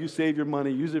 no, you save your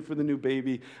money. Use it for the new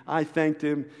baby. I thanked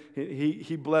him.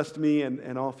 He blessed me,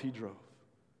 and off he drove.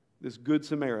 This good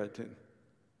Samaritan.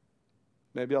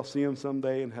 Maybe I'll see him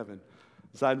someday in heaven.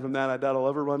 Aside from that, I doubt I'll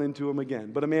ever run into him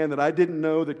again. But a man that I didn't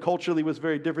know, that culturally was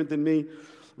very different than me,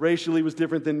 racially was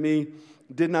different than me,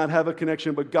 did not have a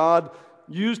connection, but God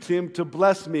used him to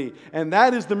bless me. And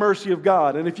that is the mercy of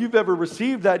God. And if you've ever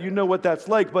received that, you know what that's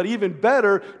like. But even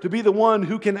better, to be the one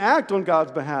who can act on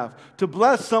God's behalf, to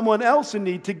bless someone else in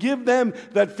need, to give them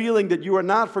that feeling that you are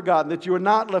not forgotten, that you are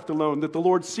not left alone, that the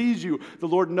Lord sees you, the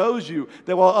Lord knows you,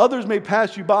 that while others may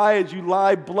pass you by as you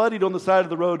lie bloodied on the side of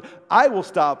the road, I will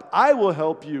stop, I will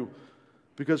help you,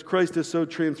 because Christ has so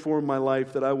transformed my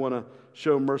life that I want to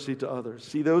show mercy to others.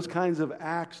 See, those kinds of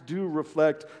acts do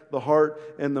reflect the heart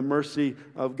and the mercy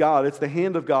of God. It's the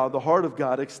hand of God, the heart of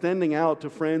God, extending out to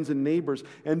friends and neighbors.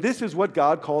 And this is what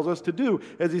God calls us to do.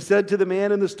 As he said to the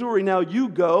man in the story, now you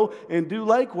go and do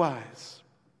likewise.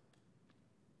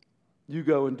 You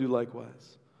go and do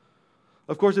likewise.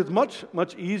 Of course, it's much,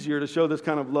 much easier to show this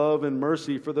kind of love and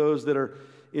mercy for those that are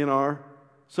in our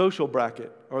social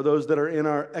bracket, or those that are in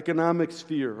our economic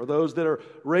sphere, or those that are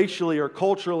racially or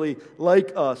culturally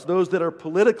like us, those that are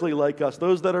politically like us,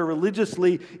 those that are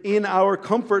religiously in our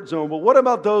comfort zone. But what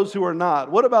about those who are not?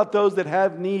 What about those that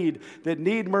have need, that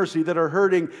need mercy, that are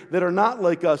hurting, that are not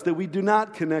like us, that we do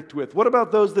not connect with? What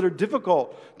about those that are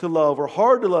difficult to love or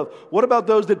hard to love? What about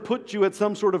those that put you at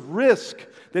some sort of risk,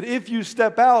 that if you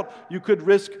step out, you could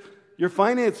risk your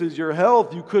finances, your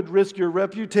health, you could risk your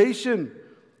reputation?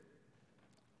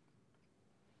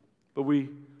 But we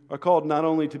are called not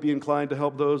only to be inclined to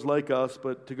help those like us,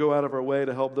 but to go out of our way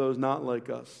to help those not like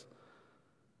us.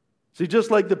 See, just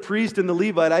like the priest and the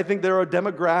Levite, I think there are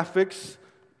demographics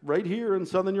right here in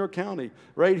Southern York County,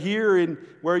 right here in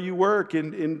where you work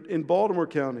in Baltimore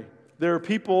County. There are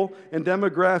people and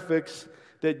demographics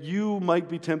that you might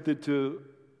be tempted to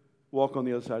walk on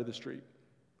the other side of the street.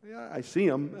 Yeah, I see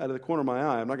them out of the corner of my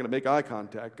eye. I'm not going to make eye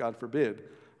contact, God forbid.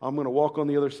 I'm going to walk on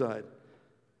the other side.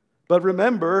 But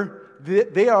remember,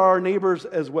 they are our neighbors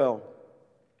as well.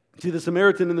 See, the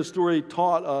Samaritan in the story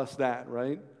taught us that,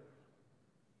 right?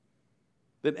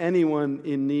 That anyone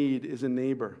in need is a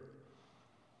neighbor.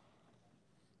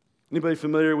 Anybody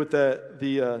familiar with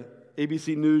the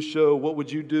ABC News show, What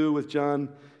Would You Do, with John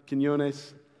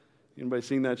Quinones? Anybody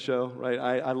seen that show? Right?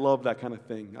 I love that kind of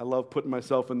thing. I love putting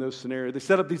myself in those scenarios. They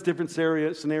set up these different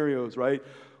scenarios, right?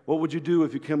 What would you do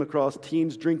if you came across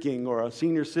teens drinking, or a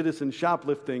senior citizen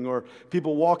shoplifting, or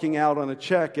people walking out on a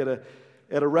check at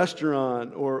a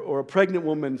restaurant, or a pregnant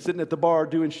woman sitting at the bar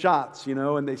doing shots,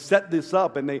 and they set this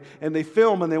up and they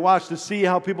film and they watch to see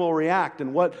how people will react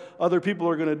and what other people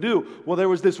are going to do. Well, there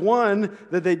was this one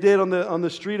that they did on the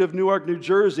street of Newark, New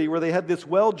Jersey, where they had this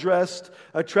well-dressed,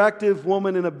 attractive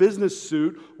woman in a business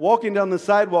suit walking down the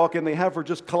sidewalk, and they have her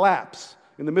just collapse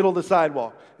in the middle of the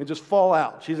sidewalk and just fall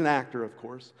out. She's an actor, of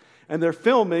course. And they're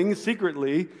filming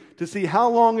secretly to see how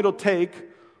long it'll take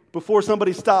before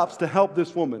somebody stops to help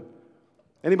this woman.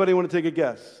 Anybody want to take a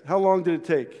guess? How long did it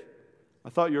take? I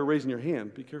thought you were raising your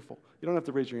hand. Be careful. You don't have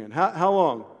to raise your hand. How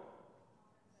long?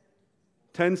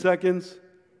 10 seconds?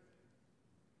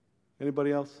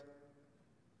 Anybody else?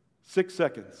 6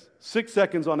 seconds. 6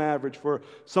 seconds on average for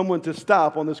someone to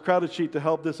stop on this crowded street to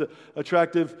help this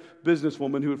attractive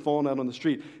businesswoman who had fallen out on the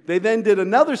street. They then did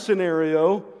another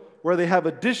scenario where they have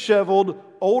a disheveled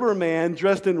older man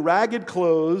dressed in ragged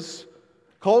clothes,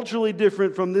 culturally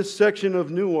different from this section of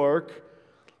Newark,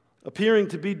 appearing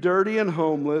to be dirty and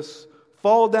homeless,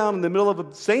 fall down in the middle of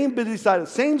the same busy side,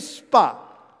 same spot.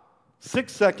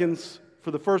 6 seconds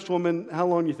for the first woman. How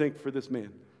long do you think for this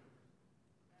man?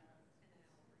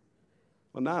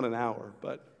 Well, not an hour,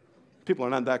 but people are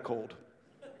not that cold.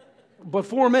 But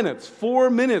 4 minutes. 4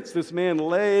 minutes this man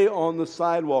lay on the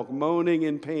sidewalk, moaning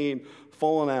in pain,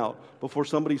 falling out, before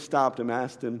somebody stopped him,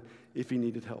 asked him if he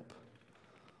needed help.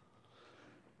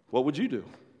 What would you do?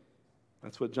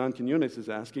 That's what John Quinones is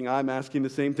asking. I'm asking the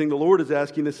same thing. The Lord is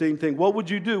asking the same thing. What would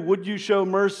you do? Would you show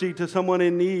mercy to someone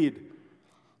in need?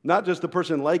 Not just the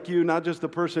person like you, not just the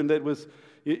person that was,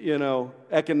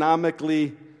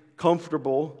 economically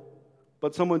comfortable,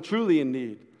 but someone truly in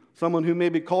need. Someone who may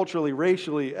be culturally,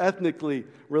 racially, ethnically,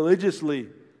 religiously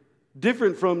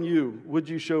different from you. Would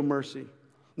you show mercy?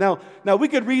 Now we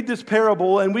could read this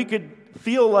parable and we could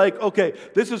feel like, okay,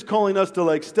 this is calling us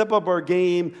to step up our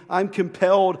game. I'm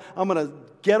compelled. I'm going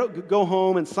to go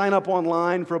home and sign up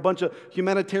online for a bunch of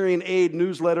humanitarian aid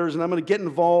newsletters, and I'm going to get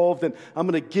involved, and I'm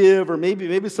going to give. Or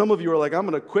maybe some of you are like, I'm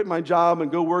going to quit my job and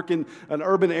go work in an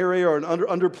urban area or an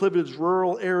underprivileged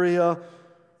rural area.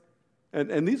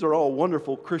 And these are all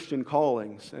wonderful Christian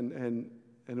callings, and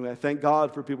I thank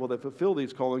God for people that fulfill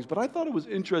these callings. But I thought it was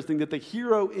interesting that the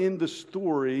hero in the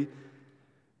story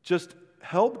just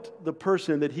helped the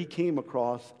person that he came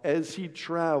across as he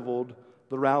traveled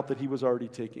the route that he was already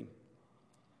taking.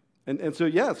 And so,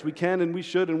 yes, we can and we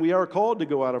should and we are called to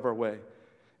go out of our way.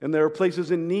 And there are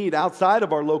places in need outside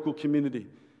of our local community,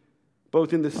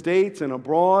 both in the States and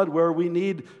abroad, where we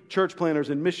need church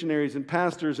planners and missionaries and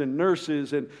pastors and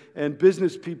nurses and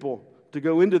business people to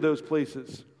go into those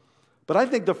places. But I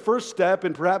think the first step,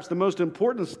 and perhaps the most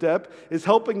important step, is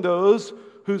helping those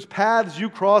whose paths you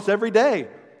cross every day.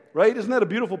 Right? Isn't that a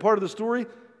beautiful part of the story?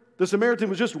 The Samaritan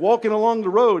was just walking along the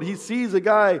road. He sees a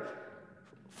guy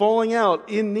falling out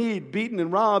in need, beaten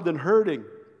and robbed and hurting.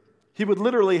 He would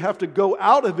literally have to go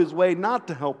out of his way not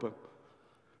to help him.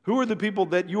 Who are the people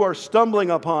that you are stumbling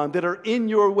upon, that are in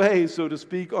your way, so to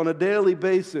speak, on a daily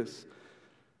basis?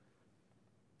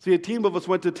 See, a team of us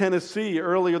went to Tennessee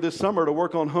earlier this summer to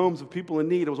work on homes of people in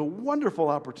need. It was a wonderful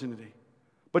opportunity.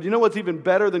 But you know what's even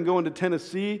better than going to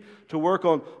Tennessee to work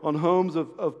on homes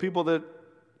of people that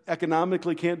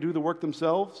economically can't do the work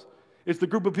themselves? It's the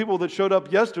group of people that showed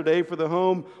up yesterday for the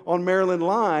home on Maryland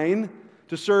Line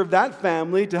to serve that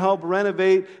family, to help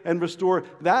renovate and restore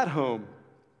that home.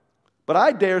 But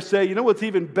I dare say, you know what's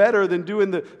even better than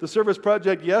doing the service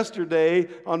project yesterday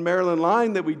on Maryland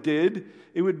Line that we did?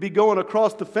 It would be going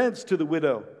across the fence to the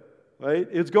widow, right?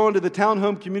 It's going to the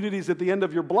townhome communities at the end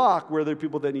of your block where there are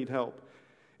people that need help.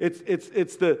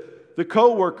 It's the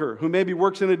coworker who maybe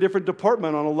works in a different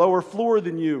department on a lower floor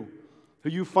than you, who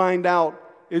you find out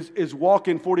is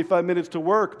walking 45 minutes to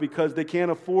work because they can't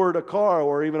afford a car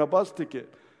or even a bus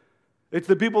ticket. It's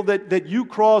the people that you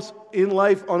cross in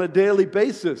life on a daily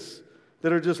basis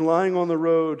that are just lying on the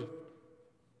road,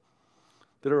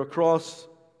 that are across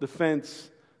the fence,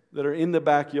 that are in the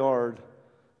backyard,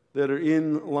 that are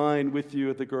in line with you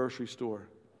at the grocery store.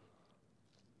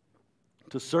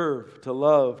 To serve, to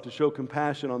love, to show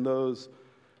compassion on those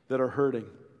that are hurting.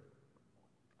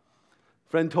 A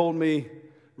friend told me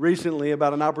recently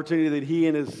about an opportunity that he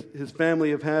and his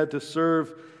family have had to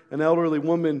serve an elderly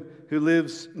woman who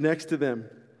lives next to them.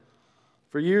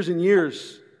 For years and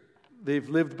years, they've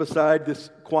lived beside this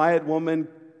quiet woman,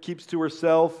 keeps to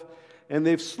herself, and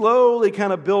they've slowly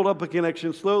kind of built up a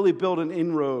connection, slowly built an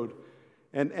inroad.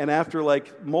 And after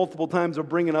like multiple times of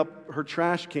bringing up her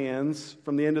trash cans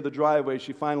from the end of the driveway,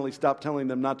 she finally stopped telling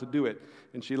them not to do it,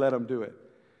 and she let them do it.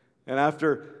 And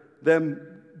after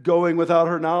them going without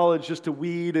her knowledge just to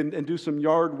weed and do some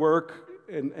yard work,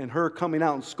 and her coming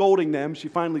out and scolding them, she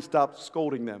finally stopped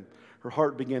scolding them. Her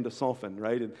heart began to soften,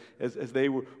 right? And as they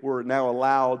were now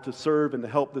allowed to serve and to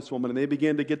help this woman, and they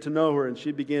began to get to know her, and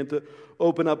she began to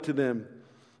open up to them.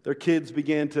 Their kids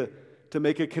began to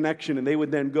make a connection, and they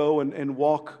would then go and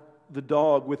walk the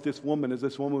dog with this woman as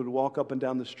this woman would walk up and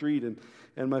down the street,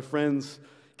 and my friend's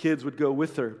kids would go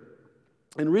with her.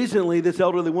 And recently, this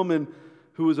elderly woman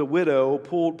who was a widow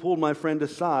pulled my friend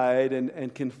aside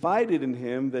and confided in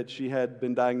him that she had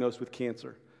been diagnosed with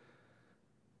cancer.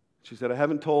 She said, I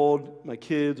haven't told my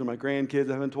kids or my grandkids,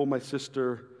 I haven't told my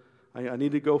sister. I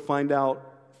need to go find out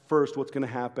first what's going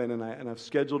to happen, and I've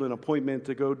scheduled an appointment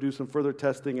to go do some further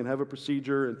testing and have a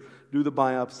procedure and do the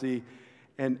biopsy.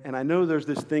 And I know there's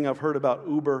this thing I've heard about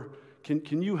Uber.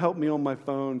 Can you help me on my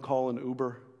phone call an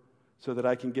Uber so that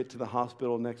I can get to the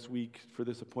hospital next week for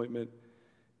this appointment?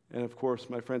 And of course,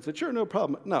 my friend said, sure, no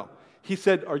problem. No. He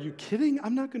said, are you kidding?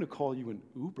 I'm not going to call you an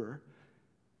Uber.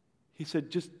 He said,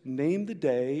 just name the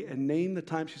day and name the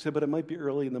time. She said, but it might be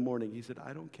early in the morning. He said,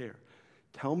 I don't care.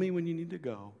 Tell me when you need to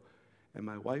go, and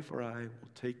my wife or I will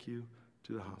take you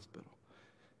to the hospital.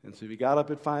 And so he got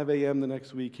up at 5 a.m. the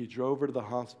next week. He drove her to the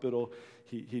hospital.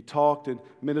 He talked and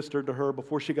ministered to her.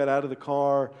 Before she got out of the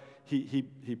car,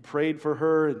 he prayed for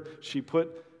her, and she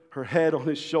put her head on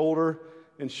his shoulder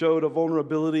and showed a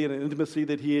vulnerability and an intimacy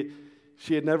that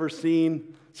she had never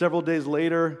seen. Several days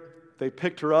later, they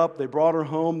picked her up. They brought her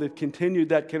home. They've continued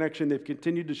that connection. They've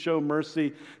continued to show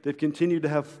mercy. They've continued to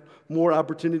have more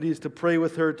opportunities to pray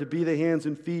with her, to be the hands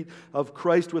and feet of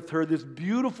Christ with her. This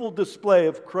beautiful display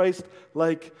of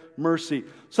Christ-like mercy.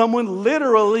 Someone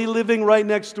literally living right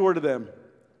next door to them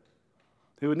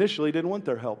who initially didn't want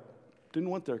their help, didn't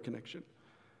want their connection.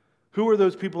 Who are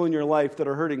those people in your life that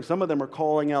are hurting? Some of them are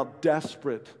calling out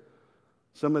desperate.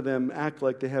 Some of them act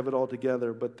like they have it all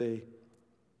together, but they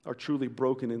are truly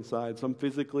broken inside. Some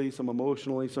physically, some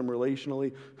emotionally, some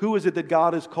relationally. Who is it that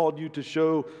God has called you to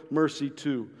show mercy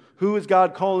to? Who is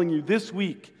God calling you this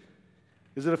week?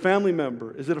 Is it a family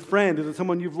member? Is it a friend? Is it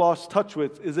someone you've lost touch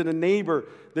with? Is it a neighbor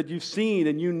that you've seen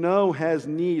and you know has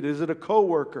need? Is it a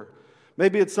coworker?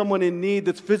 Maybe it's someone in need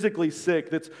that's physically sick,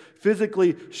 that's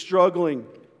physically struggling.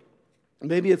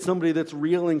 Maybe it's somebody that's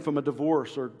reeling from a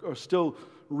divorce or still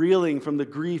reeling from the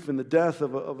grief and the death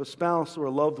of a spouse or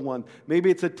a loved one.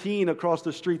 Maybe it's a teen across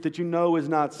the street that you know is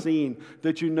not seen,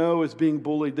 that you know is being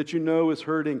bullied, that you know is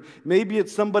hurting. Maybe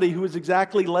it's somebody who is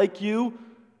exactly like you,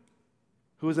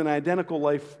 who has an identical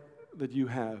life that you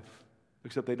have,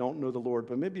 except they don't know the Lord.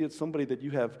 But maybe it's somebody that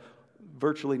you have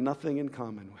virtually nothing in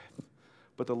common with.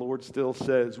 But the Lord still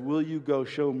says, will you go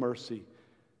show mercy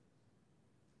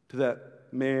to that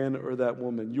man or that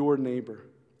woman, your neighbor?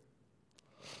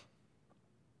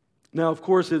 Now, of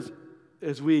course,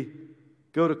 as we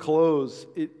go to close,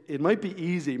 it might be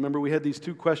easy. Remember, we had these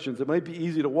two questions. It might be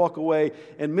easy to walk away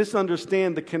and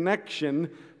misunderstand the connection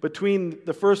between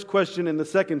the first question and the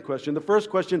second question. The first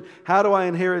question, how do I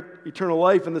inherit eternal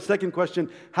life? And the second question,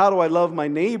 how do I love my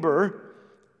neighbor?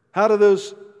 How do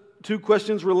those two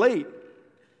questions relate?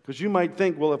 Because you might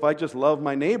think, well, if I just love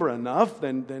my neighbor enough,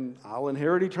 then I'll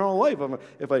inherit eternal life.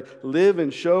 If I live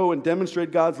and show and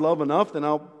demonstrate God's love enough, then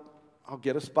I'll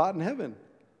get a spot in heaven.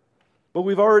 But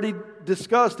we've already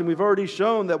discussed and we've already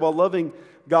shown that while loving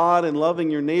God and loving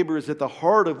your neighbor is at the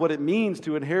heart of what it means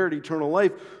to inherit eternal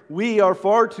life, we are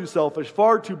far too selfish,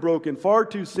 far too broken, far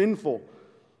too sinful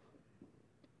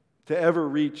to ever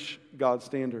reach God's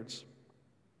standards.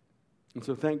 And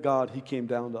so thank God He came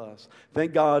down to us.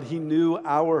 Thank God He knew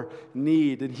our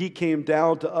need and He came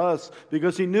down to us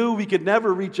because He knew we could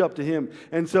never reach up to Him.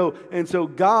 And so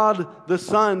God the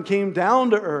Son came down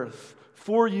to earth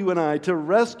for you and I, to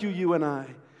rescue you and I.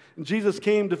 And Jesus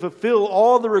came to fulfill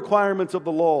all the requirements of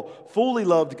the law, fully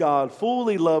loved God,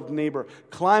 fully loved neighbor,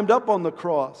 climbed up on the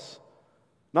cross,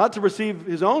 not to receive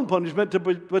His own punishment,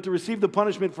 but to receive the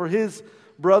punishment for His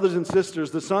brothers and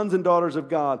sisters, the sons and daughters of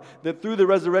God, that through the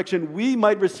resurrection we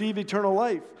might receive eternal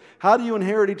life. How do you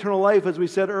inherit eternal life? As we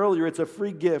said earlier, it's a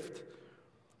free gift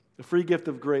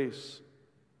of grace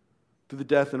through the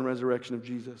death and resurrection of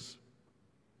Jesus.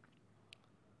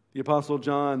 The Apostle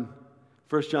John,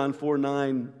 1 John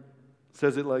 4:9,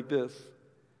 says it like this: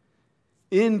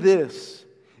 In this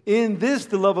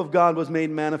the love of God was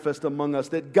made manifest among us,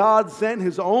 that God sent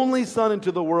His only Son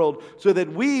into the world so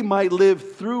that we might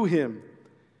live through Him.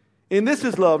 And this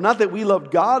is love, not that we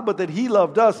loved God, but that He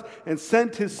loved us and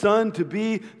sent His Son to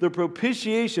be the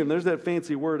propitiation, there's that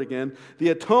fancy word again, the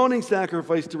atoning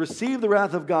sacrifice to receive the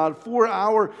wrath of God for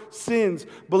our sins.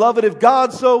 Beloved, if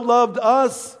God so loved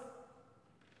us,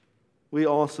 we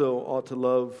also ought to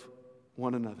love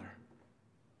one another.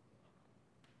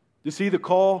 You see the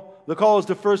call? The call is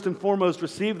to first and foremost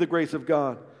receive the grace of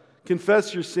God.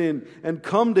 Confess your sin and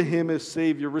come to Him as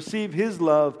Savior. Receive His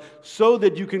love so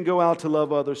that you can go out to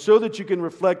love others, so that you can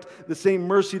reflect the same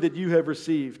mercy that you have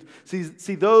received.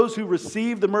 See, those who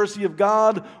receive the mercy of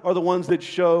God are the ones that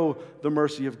show the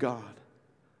mercy of God.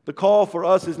 The call for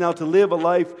us is now to live a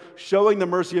life showing the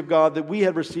mercy of God that we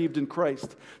had received in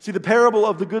Christ. See, the parable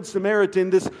of the Good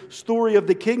Samaritan, this story of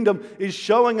the kingdom, is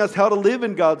showing us how to live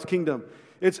in God's kingdom.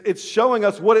 It's showing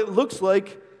us what it looks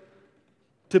like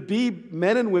to be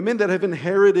men and women that have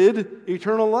inherited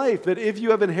eternal life. That if you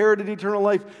have inherited eternal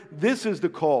life, this is the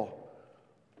call.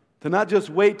 To not just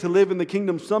wait to live in the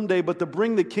kingdom someday, but to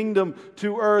bring the kingdom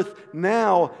to earth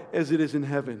now as it is in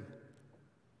heaven.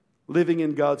 Living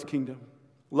in God's kingdom.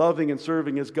 Loving and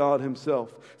serving as God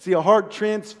Himself. See, a heart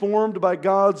transformed by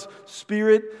God's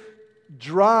Spirit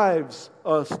drives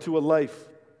us to a life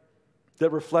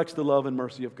that reflects the love and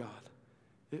mercy of God.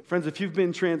 Friends, if you've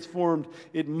been transformed,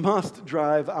 it must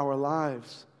drive our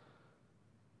lives.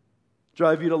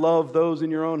 Drive you to love those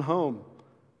in your own home.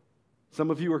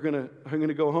 Some of you are going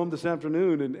to go home this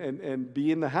afternoon and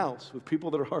be in the house with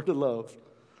people that are hard to love.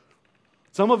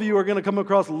 Some of you are going to come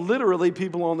across literally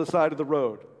people on the side of the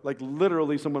road, like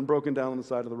literally someone broken down on the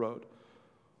side of the road.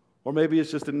 Or maybe it's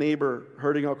just a neighbor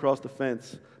hurting across the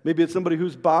fence. Maybe it's somebody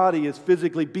whose body is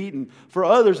physically beaten. For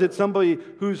others, it's somebody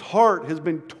whose heart has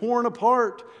been torn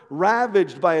apart,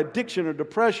 ravaged by addiction or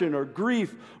depression or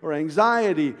grief or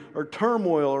anxiety or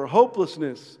turmoil or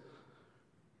hopelessness.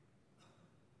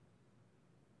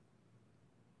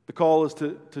 The call is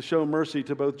to show mercy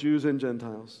to both Jews and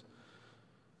Gentiles,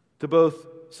 to both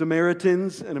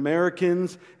Samaritans and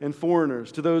Americans and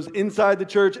foreigners, to those inside the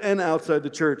church and outside the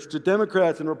church, to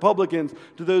Democrats and Republicans,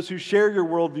 to those who share your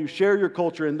worldview, share your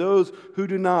culture, and those who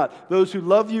do not, those who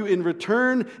love you in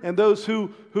return and those who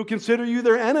consider you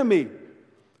their enemy,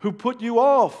 who put you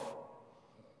off.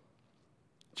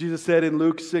 Jesus said in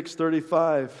Luke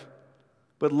 6:35,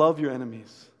 "But love your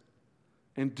enemies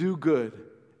and do good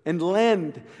and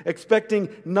lend, expecting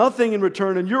nothing in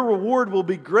return, and your reward will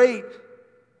be great.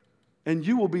 And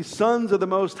you will be sons of the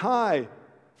Most High.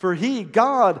 For He,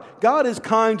 God is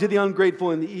kind to the ungrateful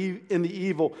and the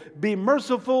evil. Be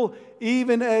merciful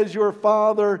even as your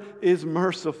Father is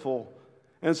merciful."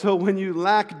 And so when you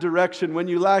lack direction, when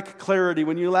you lack clarity,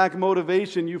 when you lack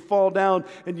motivation, you fall down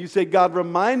and you say, "God,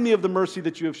 remind me of the mercy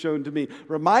that you have shown to me.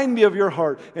 Remind me of your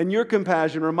heart and your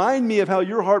compassion. Remind me of how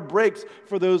your heart breaks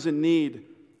for those in need,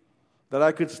 that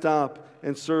I could stop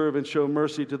and serve and show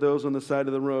mercy to those on the side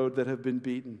of the road that have been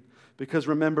beaten." Because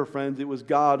remember, friends, it was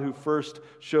God who first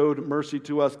showed mercy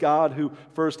to us. God who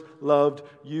first loved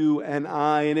you and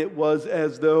I. And it was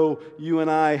as though you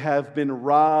and I have been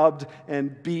robbed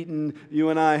and beaten. You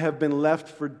and I have been left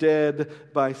for dead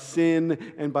by sin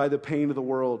and by the pain of the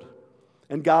world.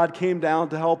 And God came down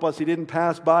to help us. He didn't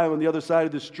pass by on the other side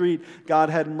of the street. God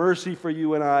had mercy for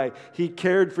you and I. He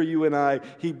cared for you and I.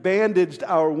 He bandaged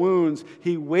our wounds.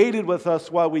 He waited with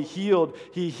us while we healed.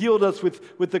 He healed us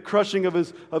with the crushing of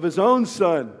his own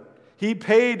Son. He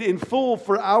paid in full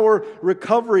for our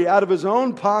recovery out of His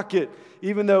own pocket,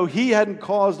 even though He hadn't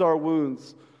caused our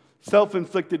wounds.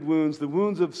 Self-inflicted wounds, the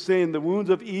wounds of sin, the wounds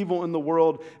of evil in the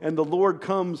world. And the Lord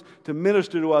comes to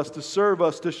minister to us, to serve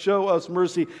us, to show us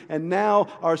mercy. And now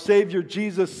our Savior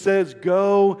Jesus says,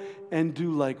 "Go and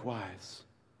do likewise."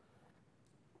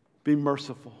 Be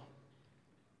merciful.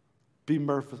 Be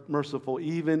merciful,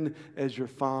 even as your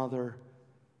Father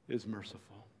is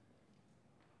merciful.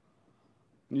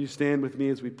 And you stand with me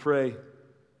as we pray,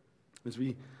 as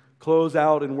we close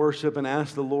out in worship and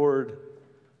ask the Lord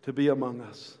to be among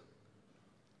us.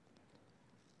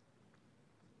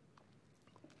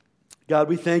 God,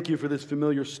 we thank you for this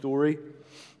familiar story.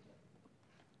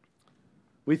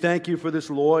 We thank you for this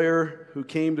lawyer who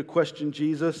came to question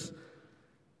Jesus.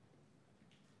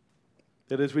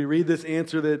 That as we read this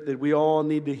answer that we all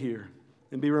need to hear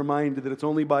and be reminded that it's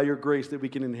only by your grace that we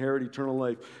can inherit eternal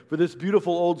life. For this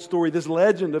beautiful old story, this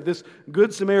legend of this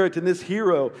Good Samaritan, this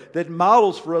hero that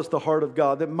models for us the heart of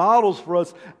God, that models for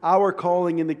us our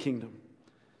calling in the kingdom.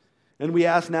 And we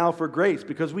ask now for grace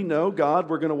because we know, God,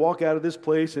 we're going to walk out of this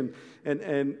place and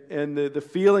the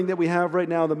feeling that we have right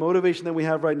now, the motivation that we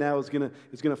have right now is going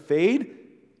to fade.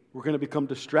 We're going to become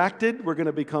distracted. We're going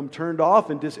to become turned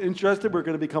off and disinterested. We're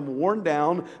going to become worn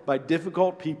down by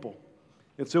difficult people.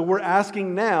 And so we're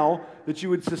asking now that you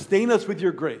would sustain us with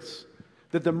your grace,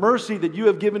 that the mercy that you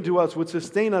have given to us would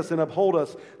sustain us and uphold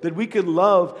us, that we could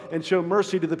love and show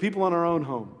mercy to the people in our own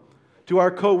home, to our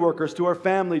coworkers, to our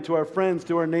family, to our friends,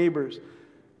 to our neighbors,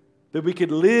 that we could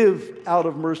live out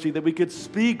of mercy, that we could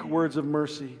speak words of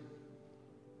mercy.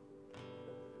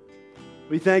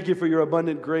 We thank you for your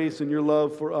abundant grace and your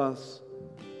love for us.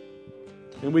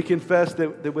 And we confess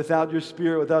that without your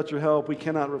Spirit, without your help, we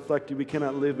cannot reflect you, we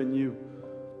cannot live in you.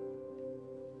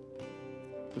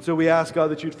 And so we ask,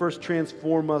 God, that you'd first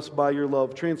transform us by your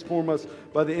love, transform us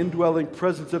by the indwelling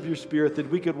presence of your Spirit, that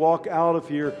we could walk out of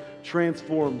here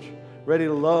transformed, ready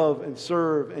to love and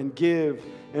serve and give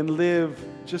and live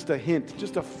just a hint,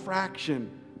 just a fraction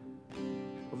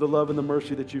of the love and the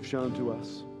mercy that you've shown to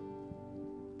us.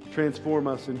 Transform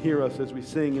us and hear us as we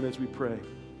sing and as we pray.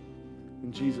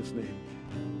 In Jesus'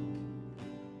 name.